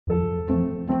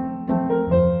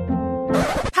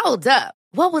Hold up.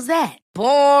 What was that?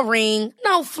 Boring.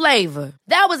 No flavor.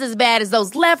 That was as bad as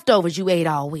those leftovers you ate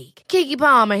all week. Keke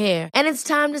Palmer here, and it's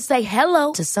time to say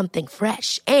hello to something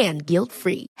fresh and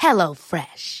guilt-free. Hello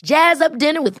Fresh. Jazz up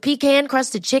dinner with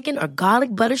pecan-crusted chicken or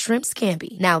garlic butter shrimp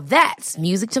scampi. Now that's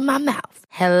music to my mouth.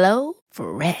 Hello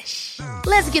Fresh.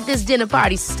 Let's get this dinner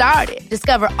party started.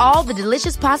 Discover all the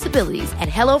delicious possibilities at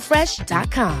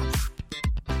hellofresh.com.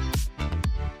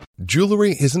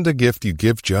 Jewelry isn't a gift you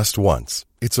give just once.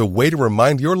 It's a way to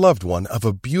remind your loved one of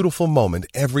a beautiful moment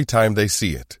every time they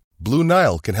see it. Blue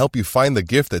Nile can help you find the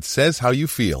gift that says how you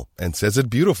feel and says it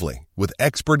beautifully, with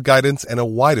expert guidance and a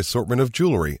wide assortment of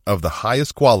jewelry of the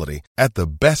highest quality at the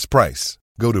best price.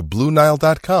 Go to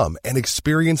BlueNile.com and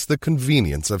experience the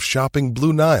convenience of shopping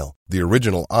Blue Nile, the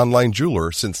original online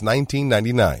jeweler since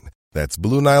 1999. That's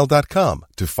BlueNile.com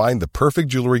to find the perfect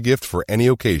jewelry gift for any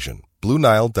occasion.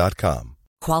 BlueNile.com.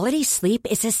 Quality sleep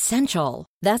is essential.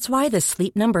 That's why the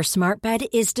Sleep Number Smart Bed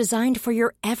is designed for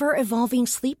your ever-evolving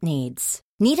sleep needs.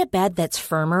 Need a bed that's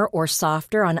firmer or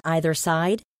softer on either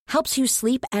side? Helps you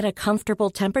sleep at a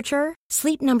comfortable temperature?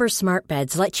 Sleep Number Smart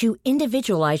Beds let you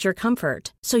individualize your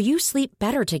comfort, so you sleep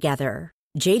better together.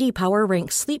 J.D. Power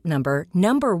ranks Sleep Number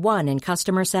number 1 in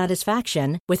customer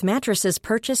satisfaction with mattresses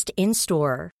purchased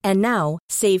in-store. And now,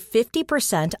 save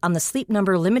 50% on the Sleep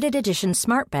Number Limited Edition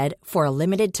Smart Bed for a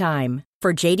limited time.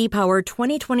 For J.D. Power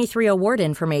 2023 award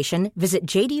information, visit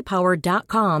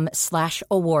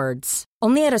jdpower.com/awards.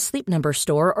 Only at a Sleep Number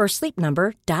store or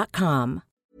sleepnumber.com.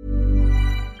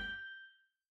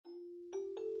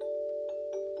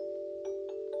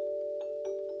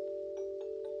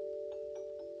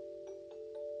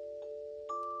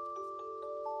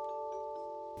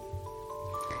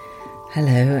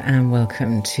 Hello and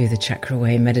welcome to the Chakra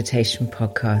Way Meditation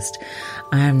Podcast.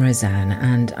 I am Roseanne,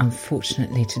 and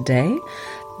unfortunately today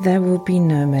there will be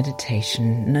no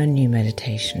new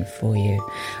meditation for you.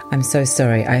 I'm so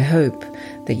sorry. I hope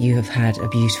that you have had a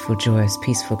beautiful, joyous,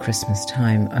 peaceful Christmas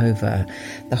time over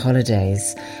the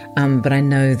holidays. But I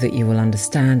know that you will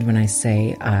understand when I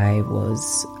say I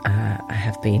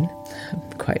have been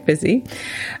quite busy,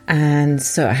 and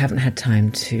so I haven't had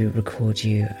time to record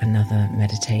you another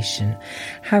meditation.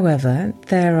 However,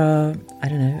 there are,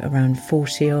 around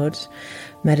 40 odd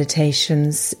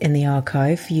meditations in the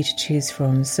archive for you to choose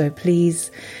from, so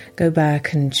please go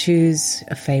back and choose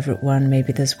a favourite one.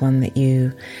 Maybe there's one that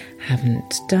you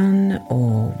haven't done,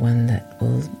 or one that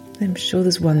I'm sure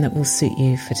there's one that will suit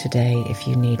you for today if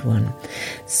you need one.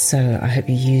 So I hope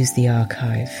you use the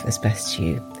archive as best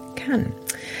you can.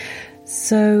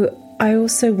 So I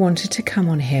also wanted to come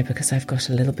on here because I've got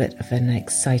a little bit of an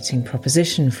exciting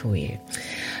proposition for you.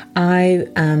 I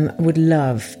would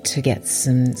love to get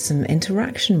some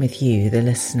interaction with you, the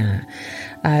listener.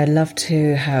 I'd love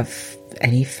to have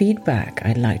any feedback.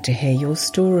 I'd like to hear your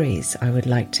stories. I would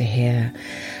like to hear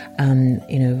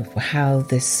how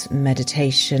this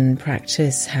meditation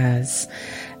practice has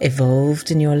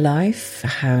evolved in your life,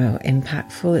 how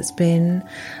impactful it's been.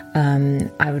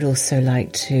 I would also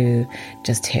like to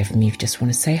just hear from you if you just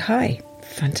want to say hi.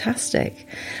 Fantastic.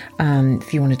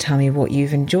 If you want to tell me what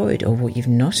you've enjoyed or what you've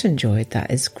not enjoyed, that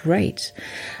is great.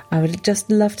 I would just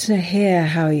love to hear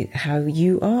how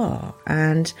you are.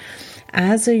 And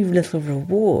as a little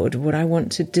reward, what I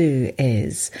want to do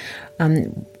is,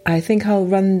 I think I'll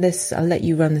let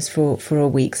you run this for a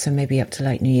week, so maybe up to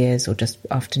like New Year's or just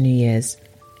after New Year's.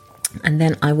 And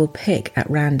then I will pick at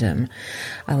random.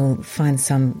 I will find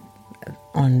some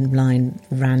online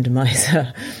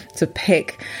randomizer to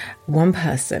pick one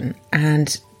person,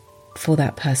 and for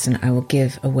that person I will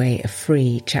give away a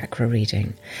free chakra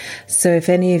reading. So if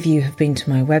any of you have been to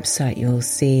my website, you'll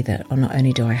see that not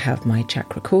only do I have my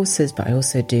chakra courses, but I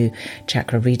also do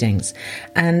chakra readings,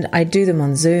 and I do them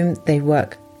on Zoom. They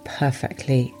work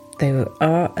perfectly. They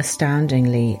are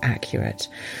astoundingly accurate.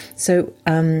 So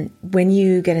when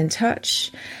you get in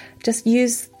touch, just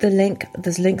use the link.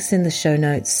 There's links in the show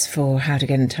notes for how to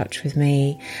get in touch with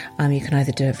me. You can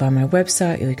either do it via my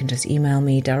website, or you can just email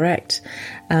me direct.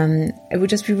 It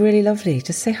would just be really lovely.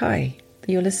 Just say hi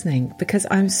that you're listening, because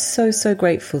I'm so, so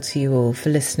grateful to you all for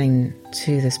listening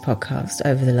to this podcast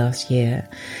over the last year.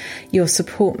 Your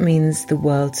support means the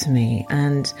world to me,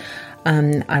 and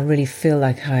I really feel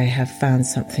like I have found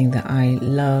something that I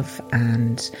love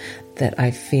and that I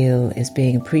feel is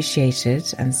being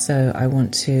appreciated, and so I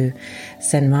want to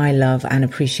send my love and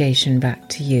appreciation back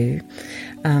to you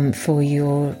for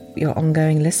your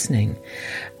ongoing listening.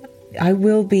 I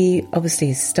will be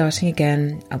obviously starting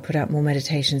again. I'll put out more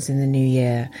meditations in the new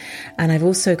year, and I've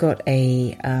also got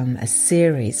a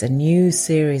new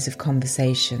series of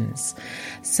conversations.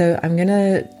 So I'm going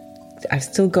to I've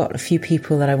still got a few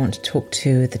people that I want to talk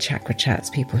to, the chakra chats,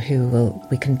 people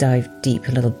we can dive deep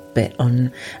a little bit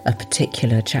on a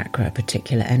particular chakra, a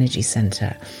particular energy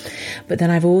center. But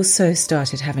then I've also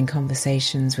started having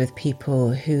conversations with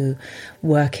people who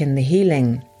work in the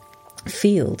healing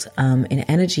field, in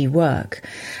energy work,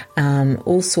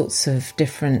 all sorts of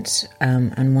different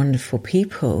and wonderful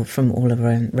people from all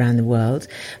around the world,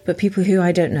 but people who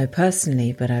I don't know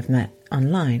personally, but I've met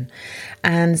online.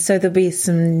 And so there'll be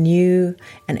some new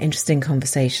and interesting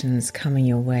conversations coming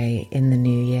your way in the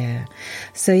new year.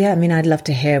 So yeah, I mean, I'd love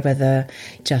to hear whether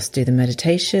you just do the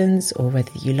meditations or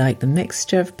whether you like the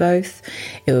mixture of both.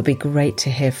 It would be great to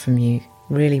hear from you.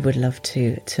 Really would love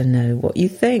to know what you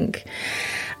think.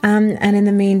 And in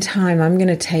the meantime, I'm going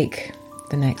to take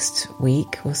the next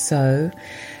week or so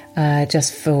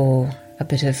just for a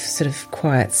bit of sort of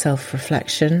quiet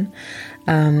self-reflection.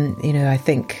 I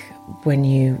think when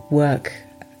you work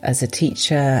as a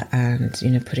teacher and,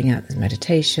 putting out the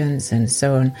meditations and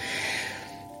so on,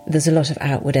 there's a lot of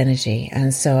outward energy.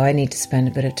 And so I need to spend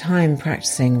a bit of time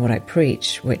practicing what I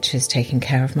preach, which is taking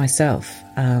care of myself,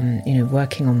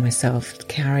 working on myself,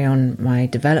 carry on my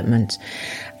development,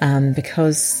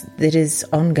 because it is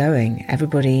ongoing.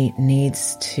 Everybody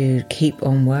needs to keep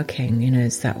on working.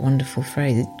 It's that wonderful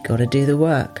phrase, got to do the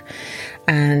work.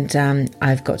 And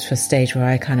I've got to a stage where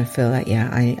I kind of feel like,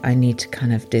 I need to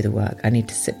kind of do the work. I need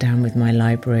to sit down with my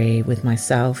library, with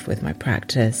myself, with my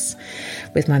practice,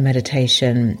 with my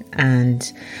meditation,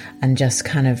 and just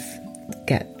kind of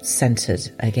get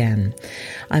centered again.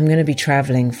 I'm going to be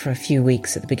traveling for a few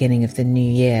weeks at the beginning of the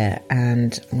new year,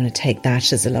 and I'm going to take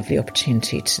that as a lovely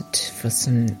opportunity for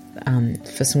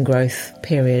some growth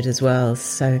period as well.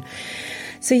 So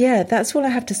yeah, that's all I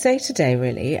have to say today,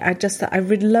 really. I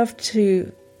would love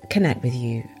to connect with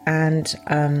you. And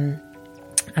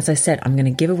as I said, I'm going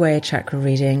to give away a chakra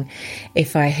reading.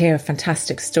 If I hear a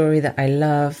fantastic story that I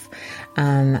love,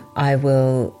 I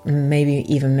will maybe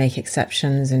even make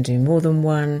exceptions and do more than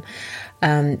one.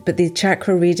 But the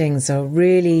chakra readings are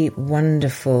really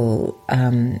wonderful.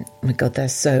 My God, they're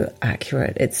so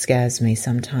accurate. It scares me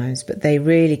sometimes, but they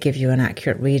really give you an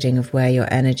accurate reading of where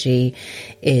your energy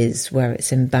is, where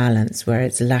it's imbalanced, where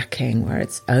it's lacking, where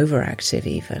it's overactive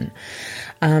even.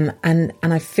 And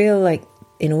I feel like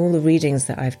in all the readings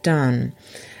that I've done,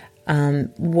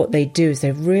 what they do is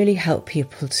they really help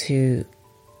people to,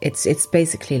 it's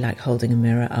basically like holding a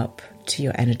mirror up to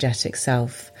your energetic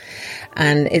self.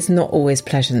 And it's not always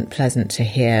pleasant to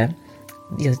hear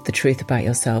the truth about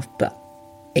yourself, but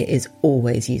it is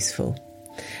always useful.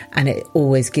 And it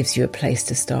always gives you a place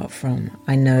to start from.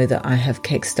 I know that I have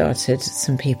kickstarted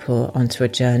some people onto a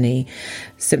journey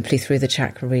simply through the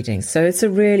chakra reading. So it's a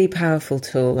really powerful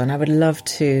tool, and I would love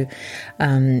to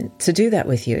do that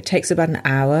with you. It takes about an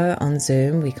hour on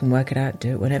Zoom. We can work it out,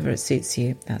 do it whenever it suits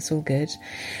you. That's all good.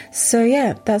 So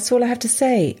yeah, that's all I have to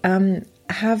say.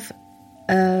 Have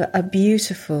a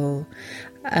beautiful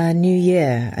New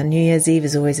Year. And New Year's Eve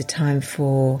is always a time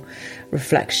for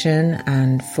reflection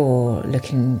and for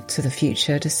looking to the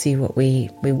future to see what we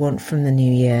want from the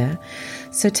new year.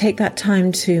 So take that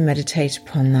time to meditate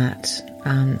upon that,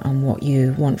 on what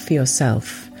you want for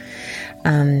yourself.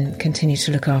 Continue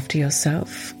to look after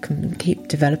yourself. Keep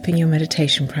developing your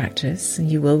meditation practice,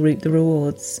 and you will reap the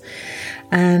rewards.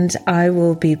 And I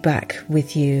will be back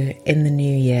with you in the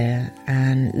new year,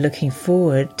 and looking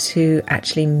forward to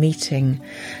actually meeting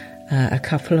a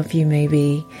couple of you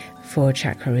maybe for a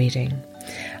chakra reading.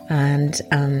 And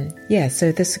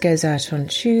so this goes out on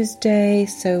Tuesday,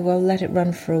 so we'll let it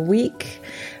run for a week,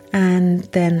 and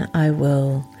then I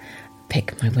will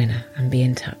pick my winner and be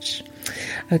in touch.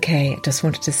 Okay, just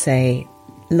wanted to say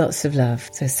lots of love.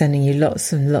 So sending you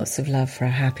lots and lots of love for a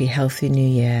happy, healthy new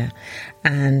year.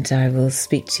 And I will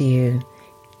speak to you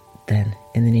then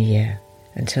in the new year.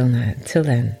 Until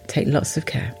then, take lots of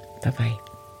care. Bye-bye.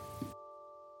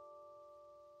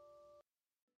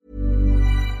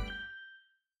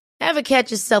 Ever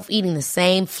catch yourself eating the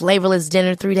same flavorless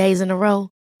dinner 3 days in a row?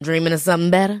 Dreaming of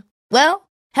something better? Well,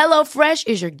 HelloFresh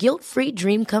is your guilt-free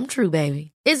dream come true,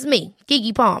 baby. It's me,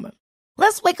 Keke Palmer.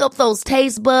 Let's wake up those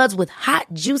taste buds with hot,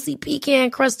 juicy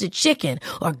pecan-crusted chicken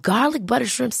or garlic butter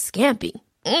shrimp scampi.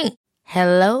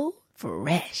 Hello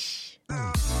Fresh.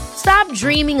 Stop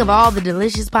dreaming of all the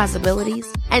delicious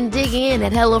possibilities and dig in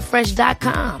at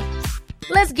HelloFresh.com.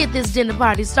 Let's get this dinner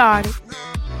party started.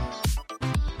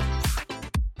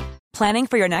 Planning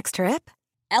for your next trip?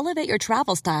 Elevate your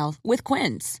travel style with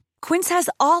Quince. Quince has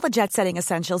all the jet-setting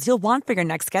essentials you'll want for your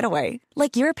next getaway,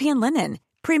 like European linen,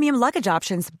 premium luggage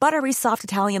options, buttery soft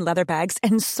Italian leather bags,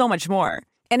 and so much more.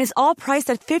 And is all priced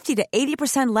at 50 to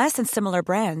 80% less than similar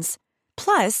brands.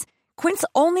 Plus, Quince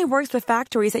only works with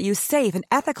factories that use safe and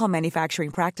ethical manufacturing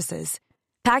practices.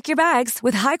 Pack your bags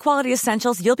with high-quality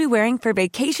essentials you'll be wearing for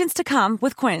vacations to come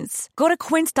with Quince. Go to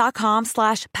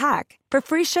quince.com/pack for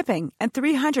free shipping and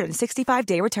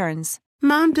 365-day returns.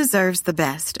 Mom deserves the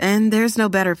best, and there's no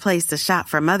better place to shop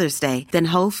for Mother's Day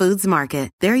than Whole Foods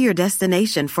Market. They're your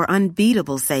destination for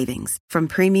unbeatable savings, from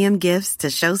premium gifts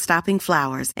to show-stopping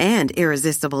flowers and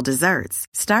irresistible desserts.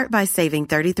 Start by saving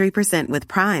 33% with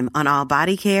Prime on all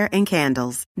body care and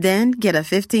candles. Then get a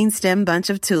 15-stem bunch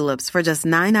of tulips for just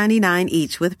 $9.99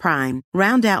 each with Prime.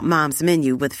 Round out Mom's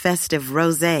menu with festive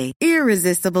rosé,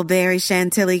 irresistible berry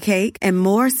chantilly cake, and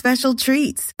more special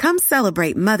treats. Come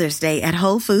celebrate Mother's Day at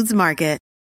Whole Foods Market.